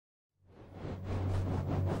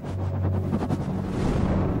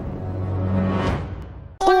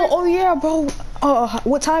now, bro.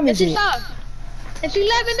 What time is it? It's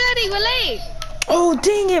 11:30. We're late. Oh,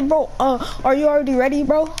 dang it, bro. Are you already ready,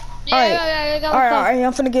 bro? Yeah, all right.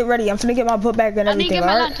 I'm finna get ready. I'm finna get my book bag and everything.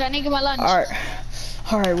 I need to get my lunch.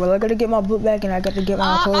 All right. Well, I gotta get my book bag and I gotta get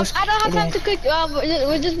my clothes. I don't have time to cook.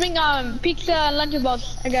 We'll just bring pizza and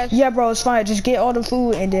lunchables, I guess. Yeah, bro, it's fine. Just get all the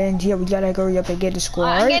food and then yeah, we gotta hurry up and get to school.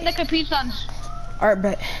 I'm getting the Capri Suns. All right,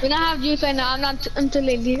 bet. We don't have juice right now. I'm too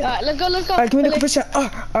lazy. All right, let's go. All right, give me the Capri Sun.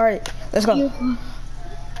 All right, let's go. All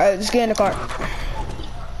right, let's get in the car.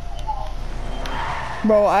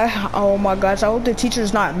 Bro, oh my gosh, I hope the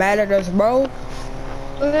teacher's not mad at us, bro.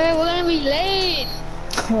 We're gonna be late.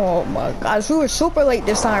 Oh my gosh, we were super late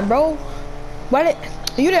this time, bro.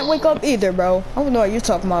 You didn't wake up either, bro. I don't know what you're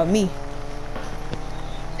talking about, me.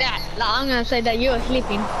 Yeah, no, I'm gonna say that you were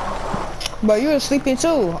sleeping. But you were sleeping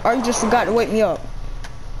too, or you just forgot to wake me up.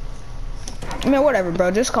 Man, whatever, bro.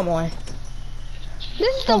 Just come on.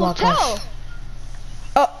 This is the hotel.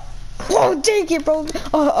 Oh, dang it, bro.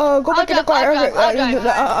 Go back in the car.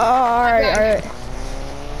 Alright.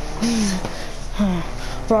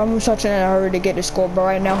 Bro, I'm such in a hurry to get to school, bro,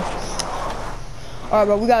 right now. Alright,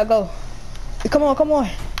 bro, we gotta go. Come on.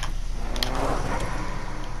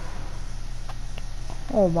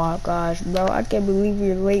 Oh my gosh, bro. I can't believe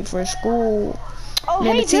you're late for school. Oh,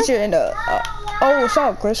 man, hey, the teacher and the... oh, what's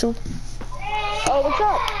up, Crystal? Oh, what's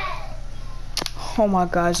up? Oh my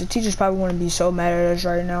gosh, the teacher's probably gonna be so mad at us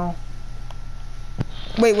right now.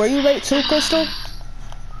 Wait, were you late too, Crystal?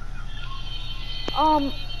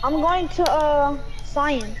 I'm going to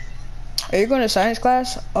science. Are you going to science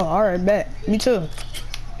class? Oh, alright, bet. Me too.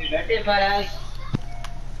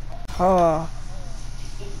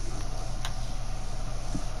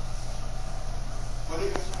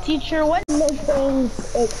 Teacher, what makes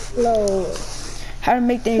things explode? How to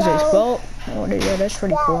make things explode? Oh, yeah, that's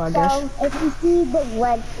pretty cool, I guess. If you see the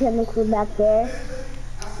red chemical back there,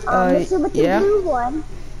 mix it with the blue one.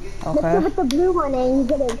 Okay. Mix it with the blue one and you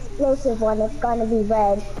get an explosive one. It's gonna be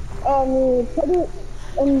red. And you put it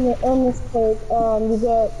in this plate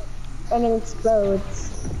and it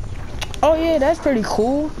explodes. Oh yeah, that's pretty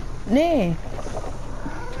cool. Nah.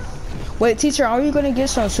 Wait, teacher, are we gonna get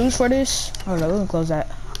some suits for this? Oh no, let me close that.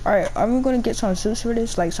 Alright, are we gonna get some suits for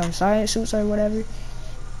this? Like some science suits or whatever?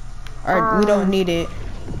 Alright, we don't need it.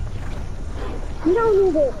 You don't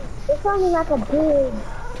need it. It's only like a big,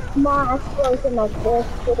 small explosion like this.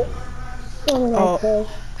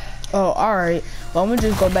 Oh, alright. Well, I'm gonna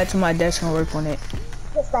just go back to my desk and work on it.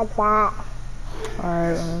 Just like that.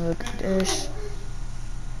 Alright, I'm gonna look at this.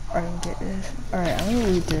 Alright, get this. Alright, I'm gonna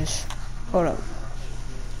read this. Hold up.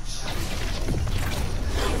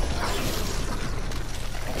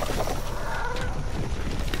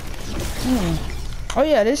 Oh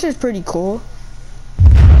yeah, this is pretty cool.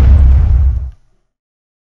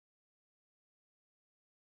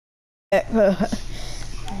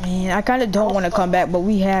 Man, I kind of don't want to come back, but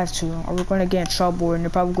we have to, or we're gonna get in trouble, and they're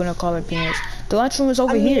probably gonna call our parents. The lunchroom is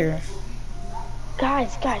over here.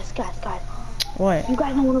 Guys. What? You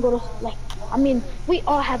guys don't want to go to we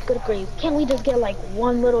all have good grades. Can't we just get like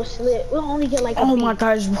one little slip? We'll only get like a oh B. my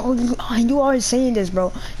gosh, bro, you always saying this,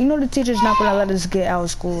 bro. You know the teacher's not gonna let us get out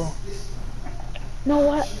of school. You know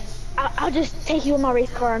what? I'll just take you in my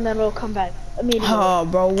race car and then we'll come back immediately. Oh,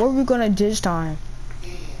 bro, what are we gonna do this time?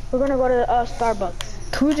 We're gonna go to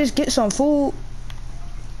Starbucks. Can we just get some food?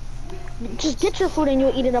 Just get your food and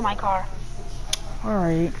you'll eat it in my car.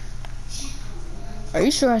 Alright. Are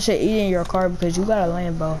you sure I should eat in your car because you got a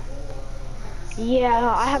Lambo?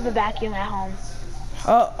 Yeah, I have a vacuum at home.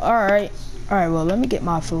 Oh, alright. Alright, well, let me get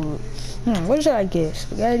my food. What should I get?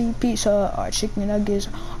 Spaghetti, pizza, or chicken nuggets,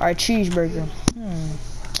 or cheeseburger?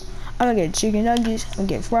 I'm gonna get chicken nuggets, I'm gonna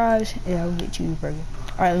get fries, and I'm gonna get cheeseburger.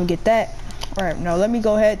 Alright, let me get that. Alright, now let me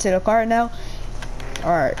go ahead to the car now.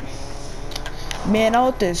 Alright. Man, I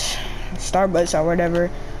want this Starbucks or whatever.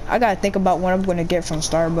 I gotta think about what I'm gonna get from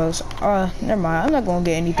Starbucks. Never mind. I'm not gonna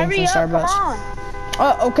get anything from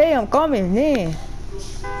Starbucks. Okay, I'm coming. Man.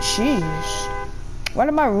 Jeez. Why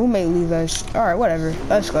did my roommate leave us? Alright, whatever.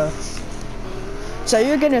 Let's go. So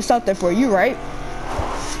you're getting something for you, right?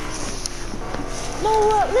 No,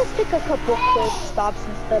 let's take a couple quick stops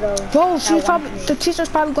instead of... Bro, the teacher's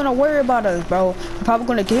probably gonna worry about us, bro. We're probably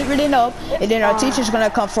gonna get written up, and then our teacher's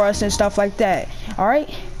gonna come for us and stuff like that.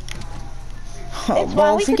 Alright? Oh,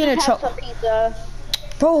 bro, if we get in trouble...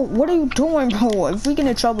 Bro, what are you doing, bro? If we get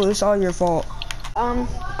in trouble, it's all your fault. I'm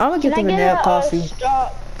gonna get the vanilla coffee.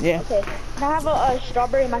 Yeah. Okay. Can I have a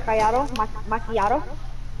strawberry macchiato? Macchiato?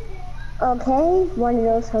 Okay, one of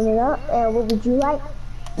those coming up. And what would you like?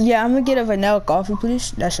 Yeah, I'm gonna get a vanilla coffee,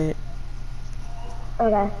 please. That's it.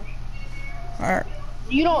 Okay. Alright.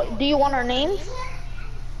 You don't? Do you want our names?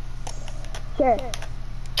 Sure.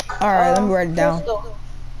 Alright, let me write it down. Crystal.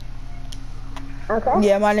 Okay.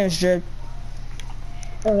 Yeah, my name's Drip.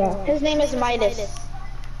 Okay. His name is Midas.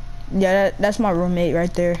 Yeah, that's my roommate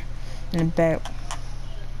right there in the back.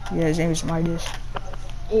 Yeah, his name is Midas.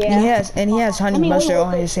 Yeah. And he has honey I mean, mustard wait.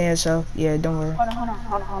 on his hand, so yeah, don't worry.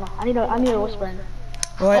 Hold on. I need a whisper in.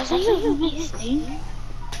 What? Is that your roommate's thing?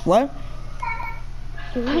 What?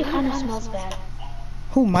 Your roommate kind of smells bad.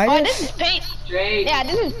 Who, Midas? Oh, this is paint. Yeah,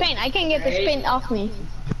 this is paint. I can't get this paint off me.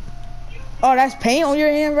 Oh, that's paint on your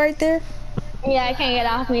hand right there? Yeah, I can't get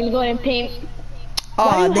it off me. Go and paint.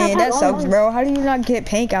 Oh, dang, that sucks, bro. How do you not get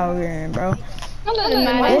paint out of your hand, bro? Doesn't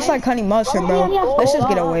matter. It's like honey mustard, bro. Let's just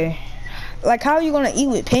get away. Like, how are you gonna eat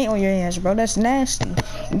with paint on your hands, bro? That's nasty.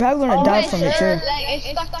 You're probably gonna die from it, too. Like, it's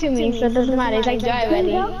stuck to me, so it doesn't matter. It's like dry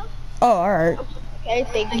already. Oh, alright. Okay,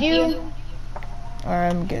 thank you.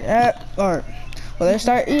 Alright, I'm good. Alright. Well, let's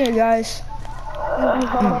start eating, guys.